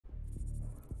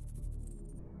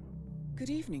Good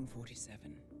evening,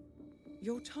 47.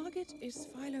 Your target is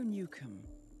Philo Newcomb,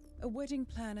 a wedding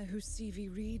planner whose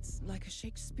CV reads like a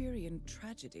Shakespearean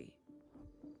tragedy.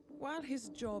 While his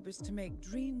job is to make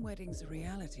dream weddings a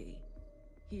reality,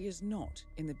 he is not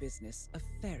in the business of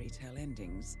fairy tale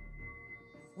endings.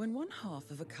 When one half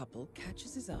of a couple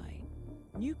catches his eye,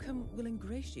 Newcomb will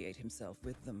ingratiate himself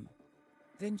with them.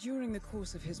 Then during the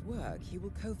course of his work, he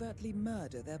will covertly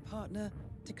murder their partner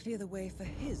to clear the way for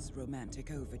his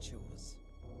romantic overtures.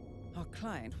 Our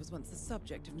client was once the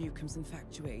subject of Newcomb's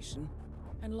infatuation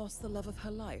and lost the love of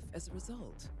her life as a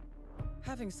result.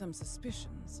 Having some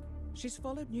suspicions, she's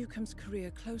followed Newcomb's career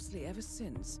closely ever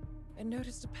since and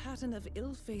noticed a pattern of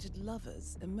ill-fated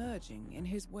lovers emerging in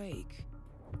his wake.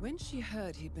 When she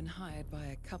heard he'd been hired by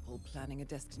a couple planning a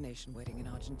destination wedding in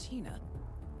Argentina,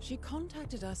 she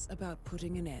contacted us about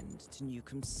putting an end to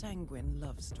Newcomb's sanguine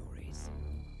love stories.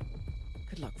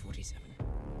 Good luck, 47.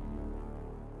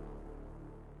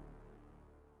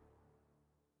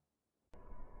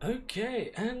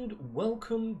 Okay, and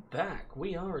welcome back.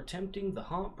 We are attempting the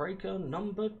Heartbreaker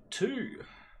number 2,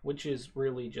 which is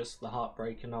really just the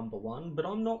Heartbreaker number 1, but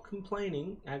I'm not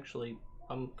complaining. Actually,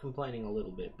 I'm complaining a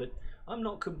little bit, but I'm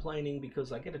not complaining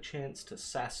because I get a chance to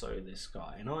SASO this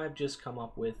guy, and I've just come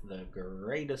up with the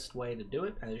greatest way to do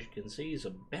it. As you can see, he's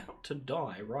about to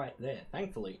die right there.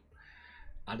 Thankfully,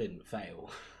 I didn't fail.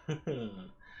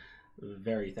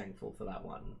 Very thankful for that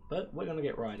one, but we're going to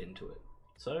get right into it.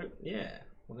 So, yeah.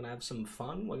 We're going to have some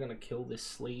fun, we're going to kill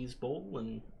this sleazeball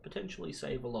and potentially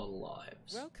save a lot of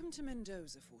lives. Welcome to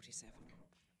Mendoza, 47.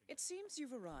 It seems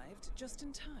you've arrived just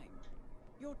in time.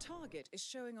 Your target is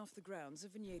showing off the grounds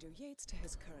of Viñedo Yates to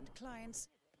his current clients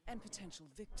and potential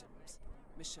victims,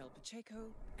 Michelle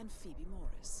Pacheco and Phoebe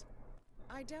Morris.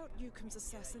 I doubt Newcomb's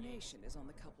assassination is on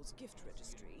the couple's gift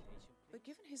registry, but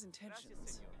given his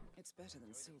intentions, it's better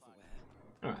than silverware.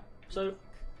 Alright, so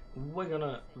we're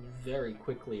gonna very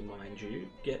quickly, mind you,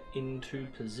 get into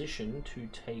position to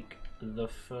take the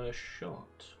first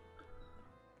shot.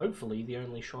 Hopefully the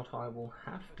only shot I will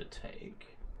have to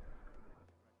take.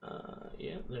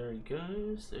 Yeah, there he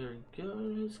goes, there he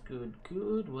goes, good,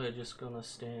 good. We're just gonna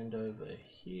stand over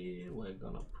here, we're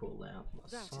gonna pull out my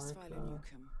That is Philo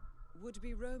Newcomb,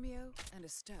 would-be Romeo and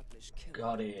established killer.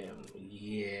 Got him,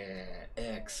 yeah,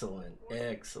 excellent,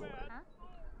 excellent.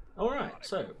 Alright,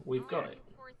 so we've got it.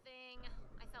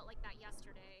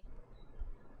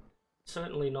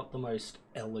 Certainly not the most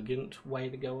elegant way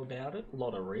to go about it, a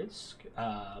lot of risk.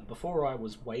 Before I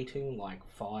was waiting like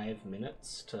 5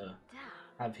 minutes to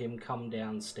have him come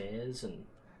downstairs, and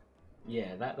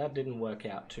yeah, that didn't work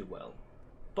out too well.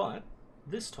 But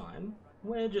this time,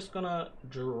 we're just gonna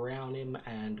drown him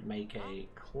and make a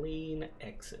clean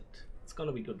exit. It's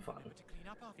gonna be good fun.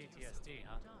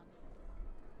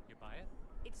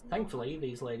 Thankfully,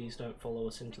 these ladies don't follow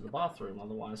us into the bathroom,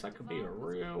 otherwise that could be a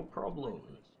real problem.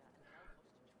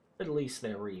 At least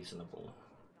they're reasonable.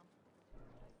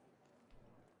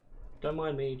 Don't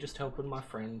mind me, just helping my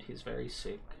friend, he's very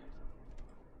sick.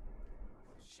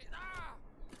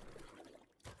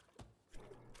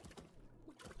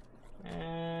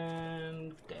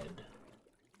 And dead.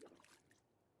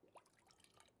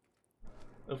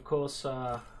 Of course,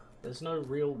 there's no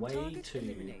real way Target to...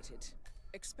 eliminated.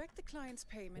 Expect the client's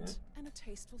payment and a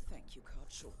tasteful thank you card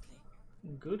shortly.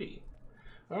 Goody.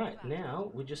 Alright,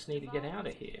 now we just need to get out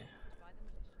of here.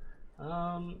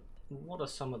 What are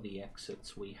some of the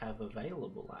exits we have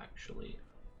available, actually?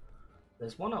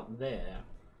 There's one up there.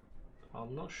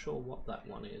 I'm not sure what that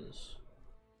one is.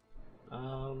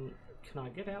 Can I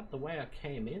get out the way I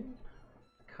came in?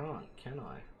 I can't, can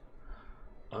I?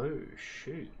 Oh,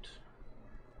 shoot.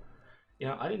 You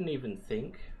know, I didn't even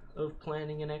think of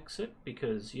planning an exit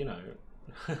because, you know,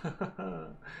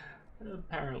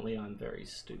 apparently I'm very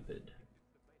stupid.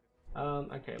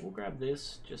 Okay, we'll grab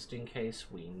this just in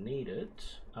case we need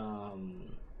it.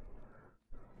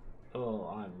 Oh,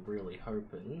 I'm really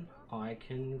hoping I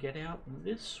can get out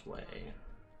this way.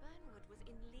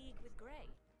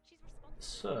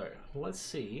 So, let's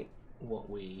see what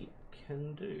we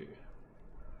can do.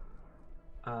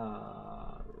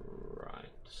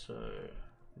 Right, so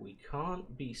we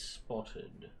can't be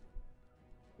spotted.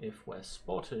 If we're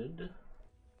spotted,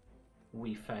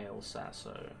 we fail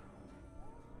SASO.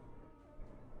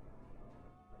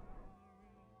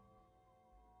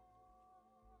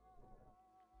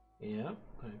 Yep,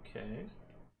 okay.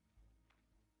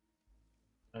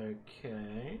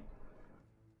 Okay.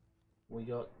 We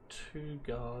got 2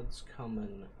 guards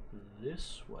coming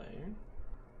this way.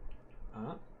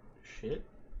 Ah, shit.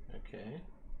 Okay.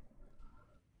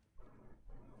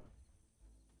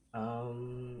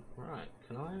 Right,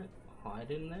 can I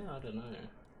hide in there? I don't know.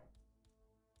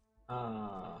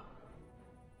 Ah.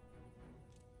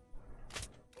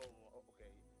 Oh,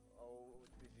 okay. Oh,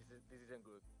 this isn't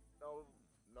good. No,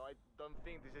 no, I don't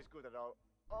think this is good at all.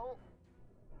 Oh.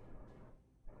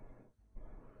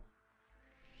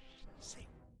 Say,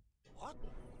 what?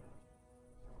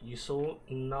 You saw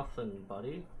nothing,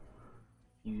 buddy.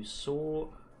 You saw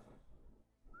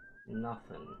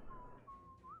nothing.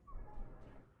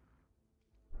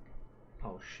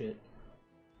 Oh shit.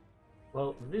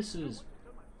 Well, this is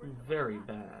very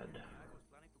bad.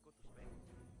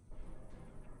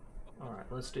 Alright,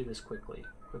 let's do this quickly.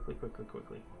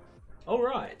 Quickly.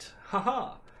 Alright,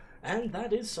 haha! And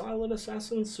that is Silent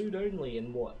Assassin suit only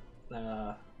in what?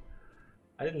 I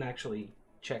didn't actually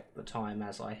check the time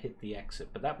as I hit the exit,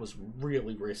 but that was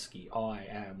really risky. I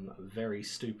am very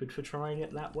stupid for trying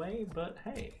it that way, but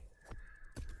hey.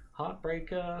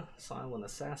 Heartbreaker, Silent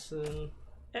Assassin,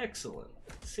 excellent.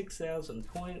 6,000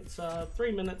 points,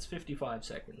 3 minutes 55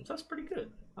 seconds. That's pretty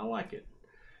good. I like it.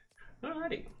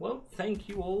 Alrighty, well, thank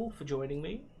you all for joining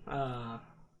me.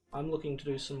 I'm looking to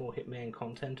do some more Hitman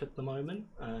content at the moment,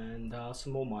 and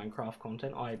some more Minecraft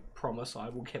content. I promise I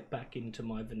will get back into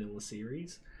my vanilla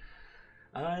series.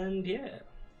 And yeah,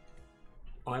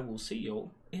 I will see you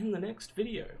all in the next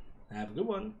video. Have a good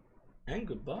one, and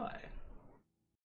goodbye.